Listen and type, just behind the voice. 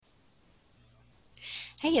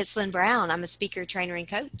Hey, it's Lynn Brown. I'm a speaker, trainer, and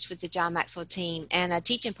coach with the John Maxwell team and a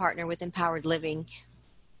teaching partner with Empowered Living.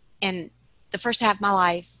 And the first half of my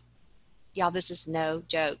life, y'all, this is no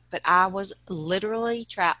joke, but I was literally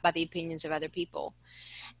trapped by the opinions of other people.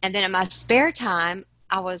 And then in my spare time,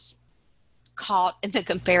 I was caught in the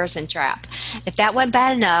comparison trap. If that wasn't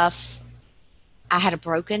bad enough, I had a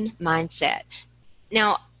broken mindset.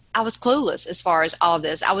 Now, I was clueless as far as all of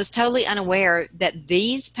this. I was totally unaware that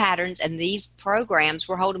these patterns and these programs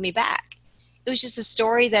were holding me back. It was just a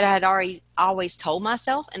story that I had already always told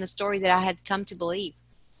myself and a story that I had come to believe.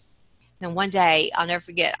 And one day, I'll never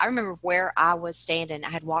forget, I remember where I was standing. I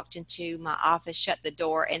had walked into my office, shut the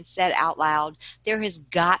door, and said out loud, there has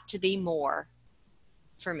got to be more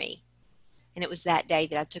for me. And it was that day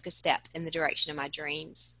that I took a step in the direction of my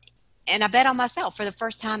dreams. And I bet on myself for the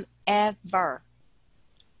first time ever.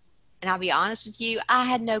 And I'll be honest with you, I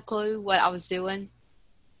had no clue what I was doing,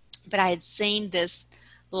 but I had seen this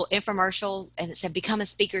little infomercial and it said, become a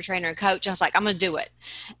speaker, trainer, and coach. I was like, I'm going to do it.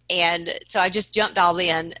 And so I just jumped all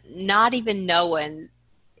in, not even knowing,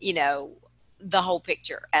 you know, the whole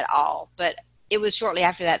picture at all. But it was shortly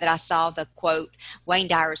after that that I saw the quote, Wayne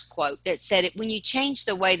Dyer's quote, that said, when you change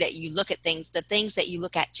the way that you look at things, the things that you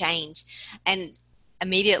look at change. And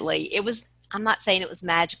immediately it was, I'm not saying it was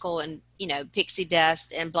magical and, pixie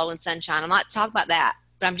dust and blowing sunshine. I'm not talking about that,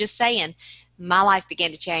 but I'm just saying my life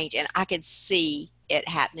began to change and I could see it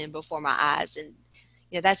happening before my eyes. And,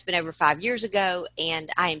 that's been over 5 years ago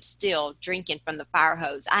and I am still drinking from the fire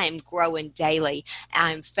hose. I am growing daily.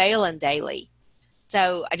 I'm failing daily.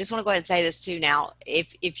 So I just want to go ahead and say this too now.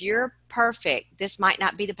 If you're perfect, this might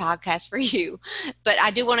not be the podcast for you, but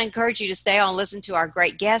I do want to encourage you to stay on and listen to our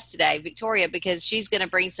great guest today, Victoria, because she's going to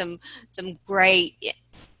bring some great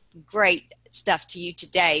stuff to you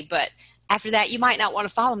today. But after that, you might not want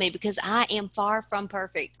to follow me because I am far from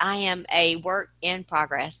perfect. I am a work in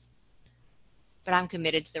progress, but I'm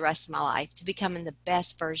committed to the rest of my life to becoming the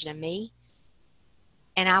best version of me.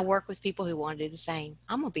 And I work with people who want to do the same.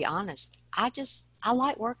 I'm going to be honest. I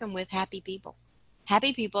like working with happy people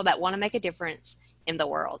that want to make a difference in the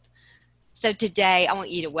world. So today I want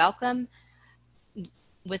you to welcome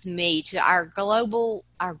with me to our global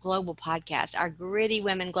podcast, our Gritty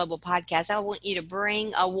Women Global Podcast. I want you to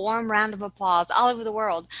bring a warm round of applause all over the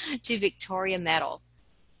world to Victoria Metal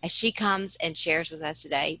as she comes and shares with us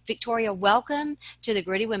today. Victoria, welcome to the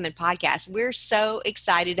Gritty Women Podcast. We're so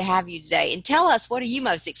excited to have you today. And tell us, what are you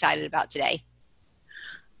most excited about today?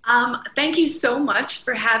 Thank you so much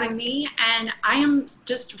for having me. And I am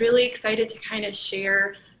just really excited to kind of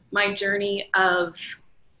share my journey of,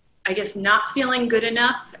 I guess, not feeling good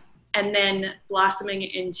enough and then blossoming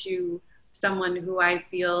into someone who I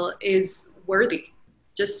feel is worthy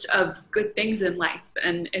just of good things in life.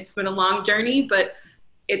 And it's been a long journey, but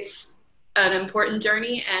it's an important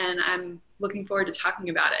journey and I'm looking forward to talking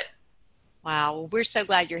about it. Wow. Well, we're so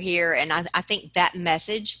glad you're here. And I think that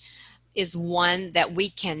message is one that we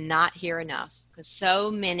cannot hear enough because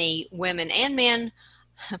so many women and men,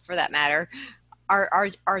 for that matter,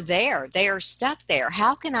 are there. They are stuck there.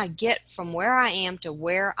 How can I get from where I am to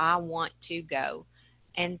where I want to go?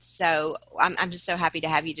 And so I'm just so happy to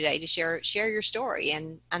have you today to share your story.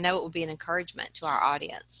 And I know it will be an encouragement to our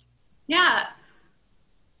audience. Yeah.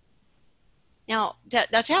 Now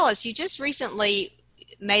tell us, you just recently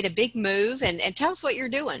made a big move and tell us what you're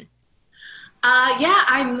doing. Yeah,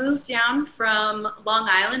 I moved down from Long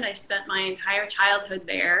Island. I spent my entire childhood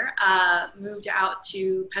there, moved out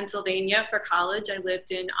to Pennsylvania for college. I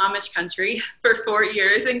lived in Amish country for 4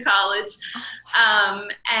 years in college.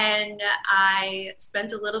 And I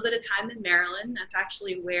spent a little bit of time in Maryland. That's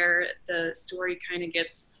actually where the story kind of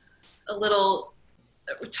gets a little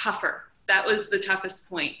tougher. That was the toughest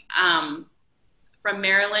point. From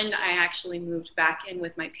Maryland, I actually moved back in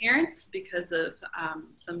with my parents because of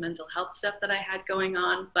some mental health stuff that I had going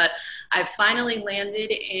on. But I finally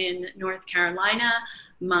landed in North Carolina.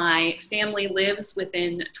 My family lives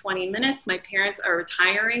within 20 minutes. My parents are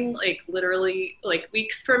retiring, literally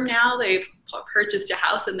weeks from now. They've purchased a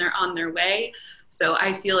house and they're on their way. So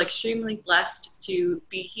I feel extremely blessed to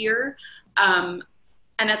be here. And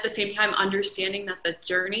at the same time, understanding that the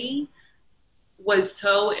journey was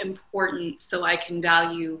so important so I can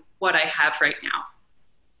value what I have right now.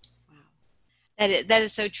 Wow. That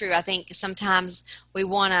is so true. I think sometimes we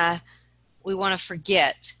want to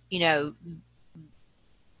forget, the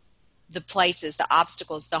places, the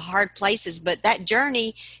obstacles, the hard places, but that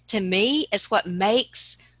journey to me is what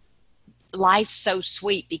makes life so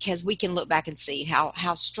sweet because we can look back and see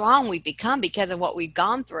how strong we've become because of what we've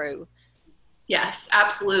gone through. Yes,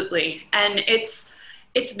 absolutely. And it's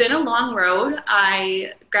been a long road.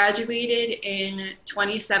 I graduated in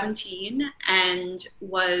 2017 and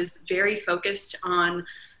was very focused on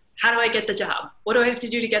how do I get the job? What do I have to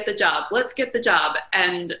do to get the job? Let's get the job.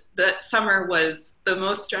 And the summer was the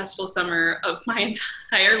most stressful summer of my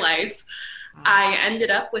entire life. I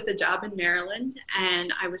ended up with a job in Maryland,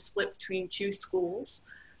 and I was split between two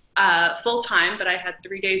schools, full time, but I had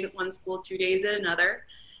 3 days at one school, 2 days at another.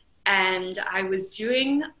 And I was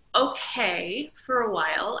doing okay for a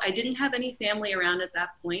while. I didn't have any family around at that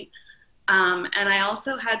point. And I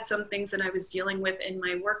also had some things that I was dealing with in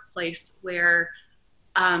my workplace where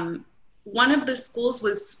one of the schools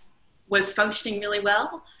was functioning really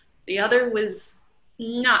well. The other was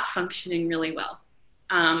not functioning really well.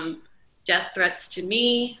 Death threats to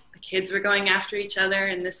me, the kids were going after each other,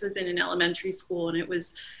 and this was in an elementary school, and it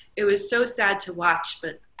was so sad to watch.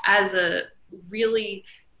 But as a really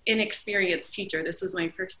inexperienced teacher, this was my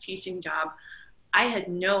first teaching job, I had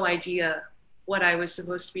no idea what I was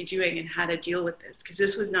supposed to be doing and how to deal with this, because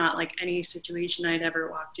this was not like any situation I'd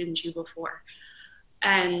ever walked into before.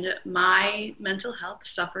 And my mental health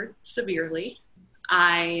suffered severely.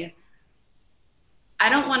 I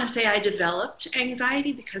don't want to say I developed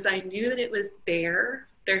anxiety, because I knew that it was there.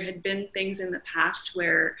 There had been things in the past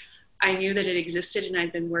where I knew that it existed and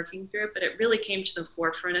I'd been working through it, but it really came to the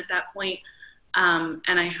forefront at that point. And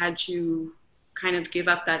I had to kind of give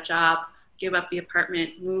up that job, give up the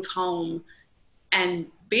apartment, move home, and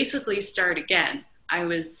basically start again. I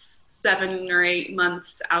was 7 or 8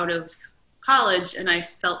 months out of college, and I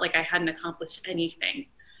felt like I hadn't accomplished anything.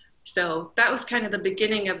 So that was kind of the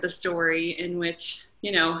beginning of the story, in which,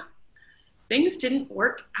 things didn't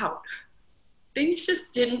work out. Things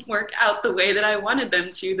just didn't work out the way that I wanted them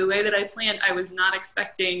to, the way that I planned. I was not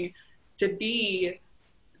expecting to be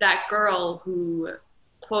that girl who,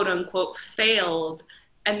 quote unquote, failed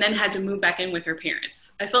and then had to move back in with her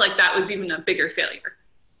parents. I feel like that was even a bigger failure,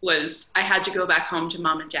 was I had to go back home to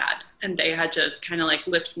mom and dad, and they had to kind of like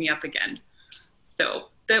lift me up again. So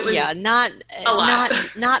that was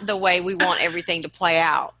not the way we want everything to play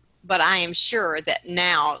out. But I am sure that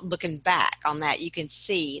now, looking back on that, you can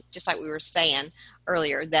see, just like we were saying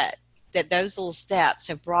earlier, that those little steps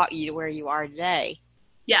have brought you to where you are today.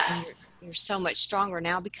 Yes. You're so much stronger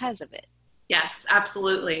now because of it. Yes,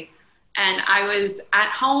 absolutely. And I was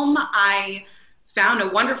at home. I found a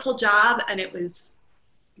wonderful job, and it was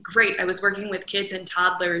great. I was working with kids and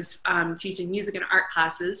toddlers, teaching music and art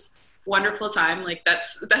classes. Wonderful time. Like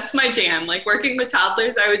that's my jam. Like working with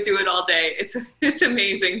toddlers, I would do it all day. It's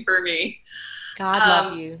amazing for me. God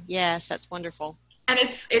love you. Yes, that's wonderful. And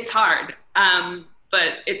it's hard,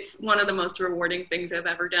 but it's one of the most rewarding things I've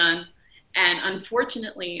ever done. And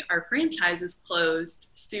unfortunately, our franchise was closed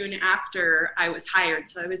soon after I was hired.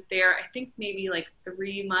 So I was there, I think maybe like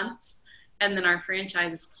 3 months, and then our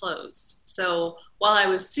franchise is closed. So while I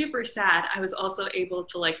was super sad, I was also able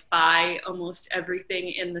to like buy almost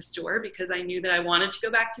everything in the store, because I knew that I wanted to go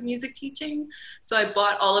back to music teaching. So I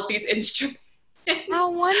bought all of these instruments.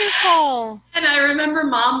 Oh, wonderful. And I remember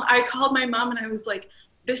I called my mom and I was like,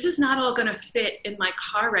 this is not all going to fit in my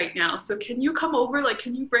car right now. So can you come over? Like,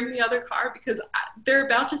 can you bring the other car? Because they're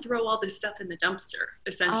about to throw all this stuff in the dumpster,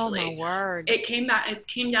 essentially. Oh, my word. It came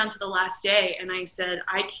down to the last day, and I said,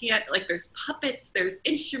 I can't, like, there's puppets, there's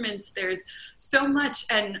instruments, there's so much.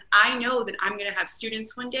 And I know that I'm going to have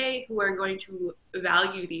students one day who are going to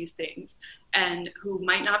value these things and who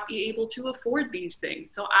might not be able to afford these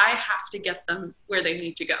things. So I have to get them where they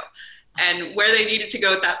need to go. And where they needed to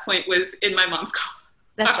go at that point was in my mom's car.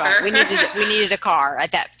 That's right. We needed a car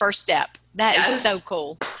at that first step. That is so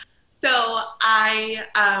cool. So I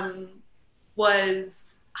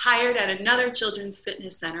was hired at another children's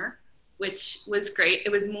fitness center, which was great.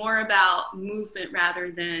 It was more about movement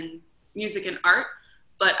rather than music and art,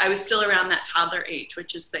 but I was still around that toddler age,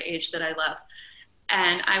 which is the age that I love.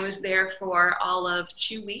 And I was there for all of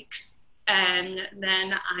 2 weeks. And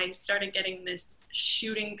then I started getting this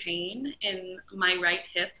shooting pain in my right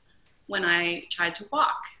hip when I tried to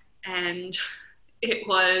walk. And it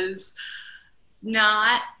was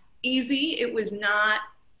not easy. It was not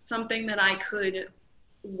something that I could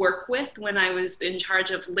work with when I was in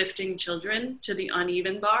charge of lifting children to the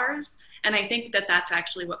uneven bars. And I think that that's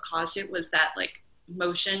actually what caused it, was that like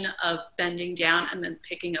motion of bending down and then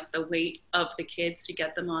picking up the weight of the kids to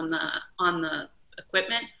get them on the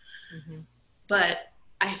equipment. Mm-hmm. But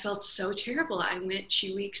I felt so terrible. I went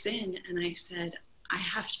 2 weeks in and I said, I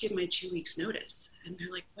have to give my 2 weeks notice. And they're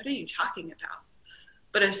like, what are you talking about?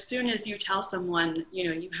 But as soon as you tell someone,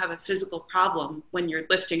 you have a physical problem when you're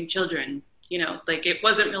lifting children, like it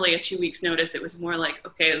wasn't really a 2 weeks notice. It was more like,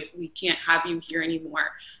 okay, we can't have you here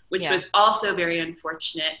anymore, which was also very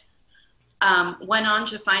unfortunate. Went on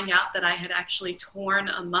to find out that I had actually torn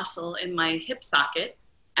a muscle in my hip socket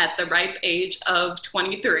at the ripe age of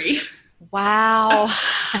 23. Wow.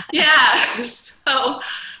 Yeah, so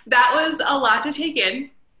that was a lot to take in.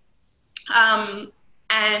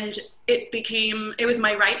 And it was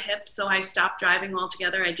my right hip, so I stopped driving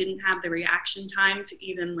altogether. I didn't have the reaction time to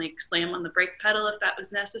even like slam on the brake pedal if that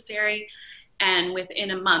was necessary. And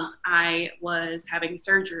within a month, I was having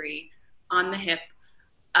surgery on the hip.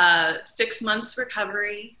 6 months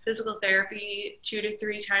recovery, physical therapy 2 to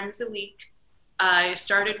 3 times a week. I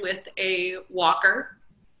started with a walker,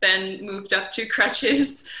 then moved up to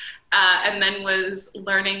crutches, and then was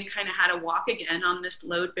learning kind of how to walk again on this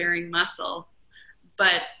load-bearing muscle.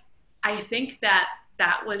 But I think that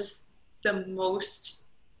that was the most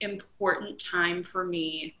important time for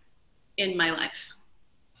me in my life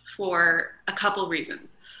for a couple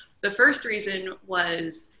reasons. The first reason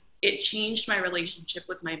was it changed my relationship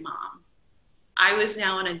with my mom. I was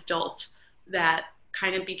now an adult that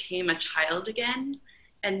kind of became a child again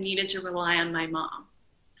and needed to rely on my mom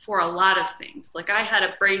for a lot of things. Like I had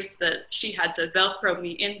a brace that she had to Velcro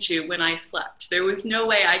me into when I slept. There was no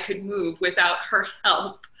way I could move without her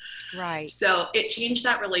help. Right. So it changed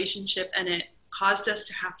that relationship, and it caused us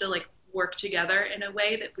to have to like work together in a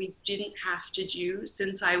way that we didn't have to do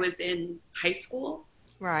since I was in high school.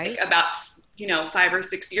 Right. Like about 5 or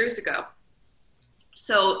 6 years ago.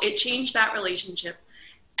 So it changed that relationship,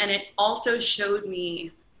 and it also showed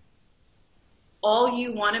me all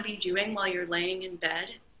you want to be doing while you're laying in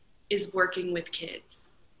bed is working with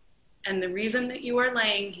kids. And the reason that you are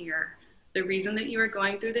laying here, the reason that you are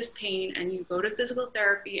going through this pain and you go to physical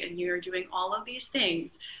therapy and you're doing all of these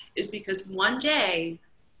things is because one day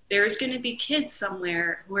there's going to be kids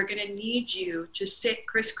somewhere who are going to need you to sit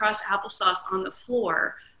crisscross applesauce on the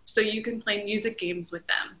floor so you can play music games with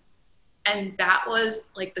them. And that was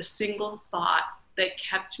like the single thought that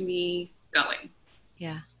kept me going.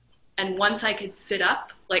 Yeah. And once I could sit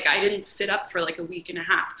up, like I didn't sit up for like a week and a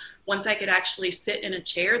half. Once I could actually sit in a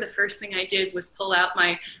chair, the first thing I did was pull out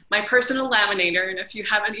my personal laminator. And if you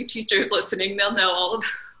have any teachers listening, they'll know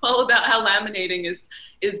all about how laminating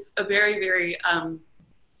is a very, very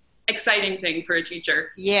exciting thing for a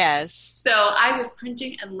teacher. Yes. So I was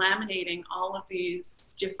printing and laminating all of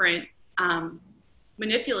these different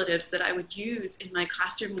manipulatives that I would use in my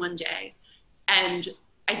classroom one day. And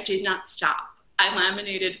I did not stop. I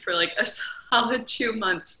laminated for like a solid 2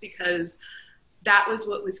 months because that was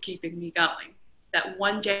what was keeping me going. That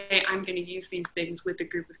one day I'm going to use these things with a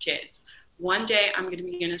group of kids. One day I'm going to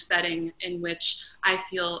be in a setting in which I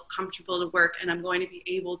feel comfortable to work, and I'm going to be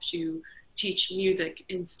able to teach music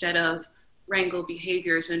instead of wrangle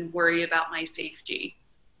behaviors and worry about my safety.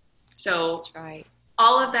 So that's right.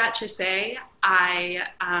 All of that to say, I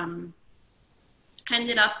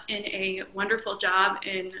ended up in a wonderful job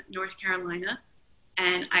in North Carolina,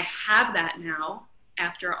 and I have that now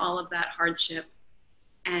after all of that hardship.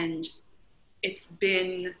 And it's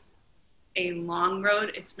been a long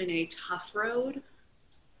road. It's been a tough road,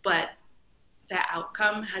 but the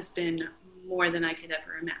outcome has been more than I could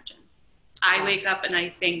ever imagine. I wake up and I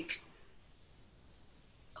think,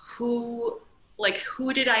 who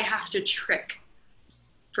did I have to trick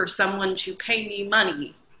for someone to pay me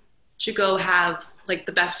money to go have like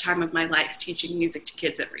the best time of my life teaching music to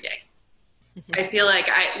kids every day? I feel like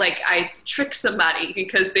I trick somebody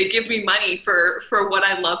because they give me money for what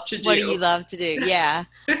I love to do. What do you love to do? Yeah.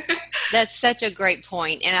 That's such a great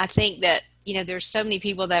point. And I think that, there's so many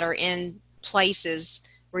people that are in places,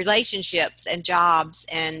 relationships and jobs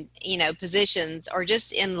and, positions, or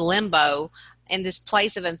just in limbo, in this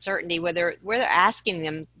place of uncertainty where they're asking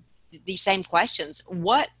them these same questions.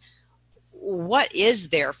 What is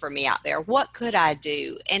there for me out there? What could I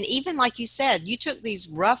do? And even like you said, you took these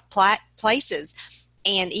rough places,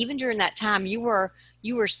 and even during that time, you were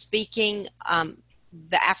speaking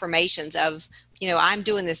the affirmations of, I'm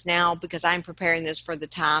doing this now because I'm preparing this for the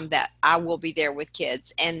time that I will be there with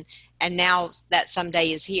kids, and now that someday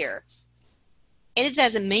is here. And it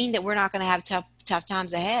doesn't mean that we're not going to have tough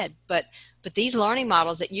times ahead, but these learning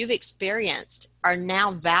models that you've experienced are now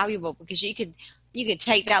valuable because you could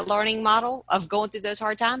take that learning model of going through those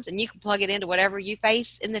hard times and you can plug it into whatever you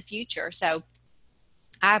face in the future. So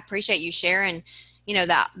I appreciate you sharing,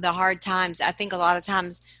 the hard times. I think a lot of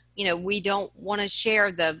times, we don't want to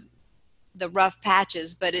share the rough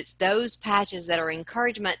patches, but it's those patches that are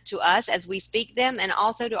encouragement to us as we speak them, and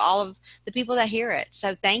also to all of the people that hear it.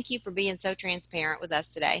 So thank you for being so transparent with us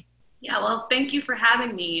today. Yeah, well, thank you for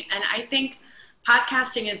having me. And I think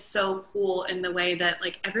podcasting is so cool in the way that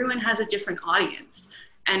like everyone has a different audience.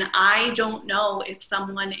 And I don't know if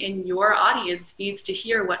someone in your audience needs to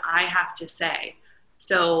hear what I have to say.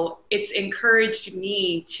 So it's encouraged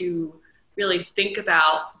me to really think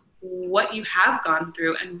about what you have gone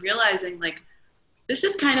through and realizing like, this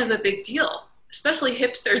is kind of a big deal, especially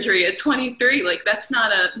hip surgery at 23. Like that's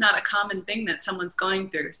not a common thing that someone's going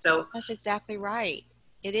through. So That's exactly right.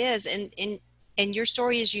 It is. And your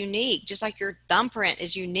story is unique, just like your thumbprint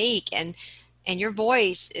is unique, and your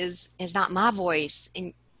voice is not my voice,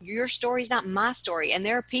 and your story is not my story. And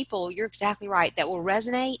there are people, you're exactly right, that will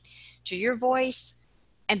resonate to your voice,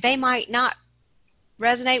 and they might not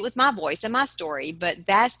resonate with my voice and my story. But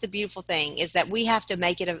that's the beautiful thing, is that we have to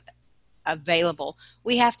make it available.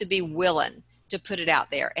 We have to be willing to put it out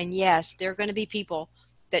there. And yes, there are going to be people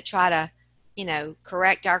that try to,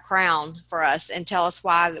 correct our crown for us and tell us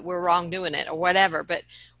why we're wrong doing it or whatever. But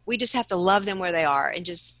we just have to love them where they are and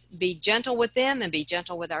just be gentle with them and be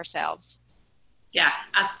gentle with ourselves. Yeah,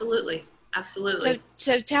 absolutely. Absolutely.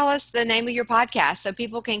 So tell us the name of your podcast so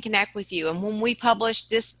people can connect with you. And when we publish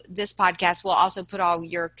this podcast, we'll also put all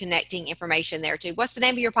your connecting information there too. What's the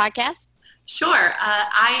name of your podcast? Sure.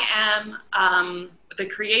 I am the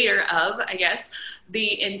creator of, I guess,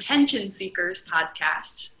 the Intention Seekers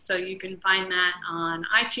podcast. So you can find that on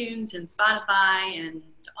iTunes and Spotify and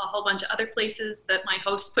a whole bunch of other places that my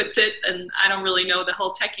host puts it. And I don't really know the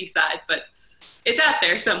whole techie side, but it's out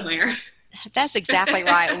there somewhere. That's exactly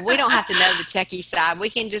right. We don't have to know the techie side. We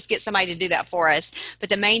can just get somebody to do that for us. But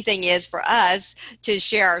the main thing is for us to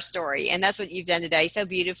share our story. And that's what you've done today so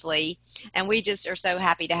beautifully. And we just are so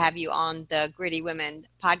happy to have you on the Gritty Women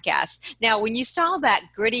podcast. Now, when you saw that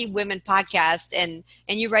Gritty Women podcast and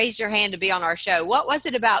you raised your hand to be on our show, what was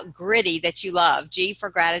it about Gritty that you love? G for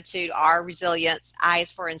gratitude, R resilience, I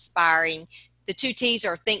is for inspiring. The 2 T's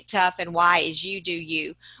are think tough, and Y is you do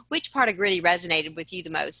you. Which part of Gritty resonated with you the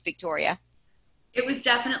most, Victoria? It was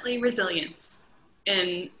definitely resilience.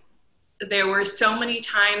 And there were so many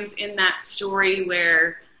times in that story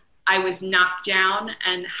where I was knocked down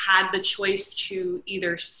and had the choice to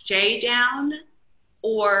either stay down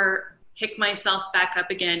or pick myself back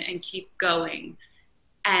up again and keep going.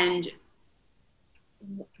 And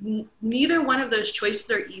neither one of those choices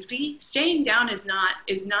are easy. Staying down is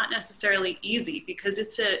not necessarily easy because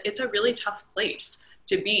it's a really tough place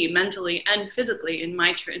to be mentally and physically in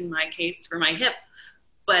my case for my hip.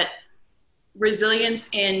 But resilience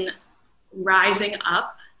in rising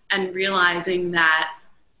up and realizing that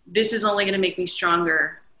this is only going to make me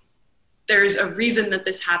stronger. There's a reason that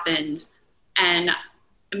this happened, and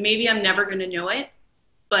maybe I'm never going to know it,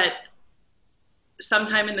 but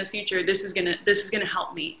sometime in the future, this is gonna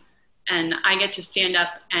help me, and I get to stand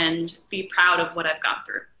up and be proud of what I've gone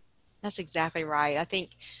through. That's exactly right. I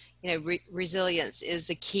think resilience is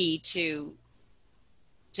the key to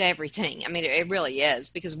everything. I mean, it really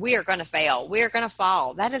is, because we are going to fail, we are going to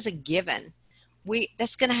fall. That is a given.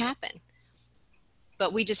 That's going to happen.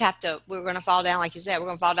 But we just have to. We're going to fall down, like you said. We're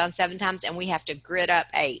going to fall down 7 times, and we have to grit up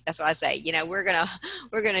 8. That's what I say. We're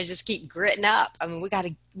gonna just keep gritting up. I mean, we got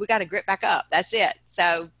to grit back up. That's it.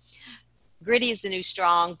 So, gritty is the new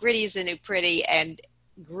strong. Gritty is the new pretty, and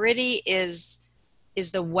gritty is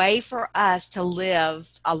the way for us to live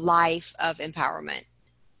a life of empowerment,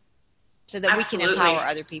 so that Absolutely. We can empower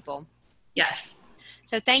other people. Yes.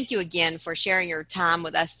 So thank you again for sharing your time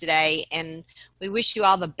with us today. And we wish you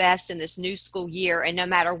all the best in this new school year. And no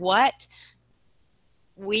matter what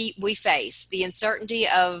we face, the uncertainty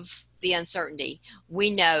of the uncertainty, we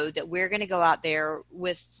know that we're going to go out there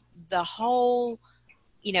with the whole,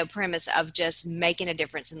 premise of just making a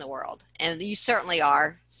difference in the world. And you certainly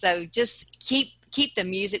are. So just keep the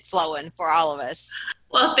music flowing for all of us.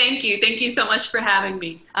 Well, thank you. Thank you so much for having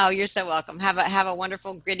me. Oh, you're so welcome. Have a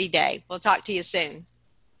wonderful, gritty day. We'll talk to you soon.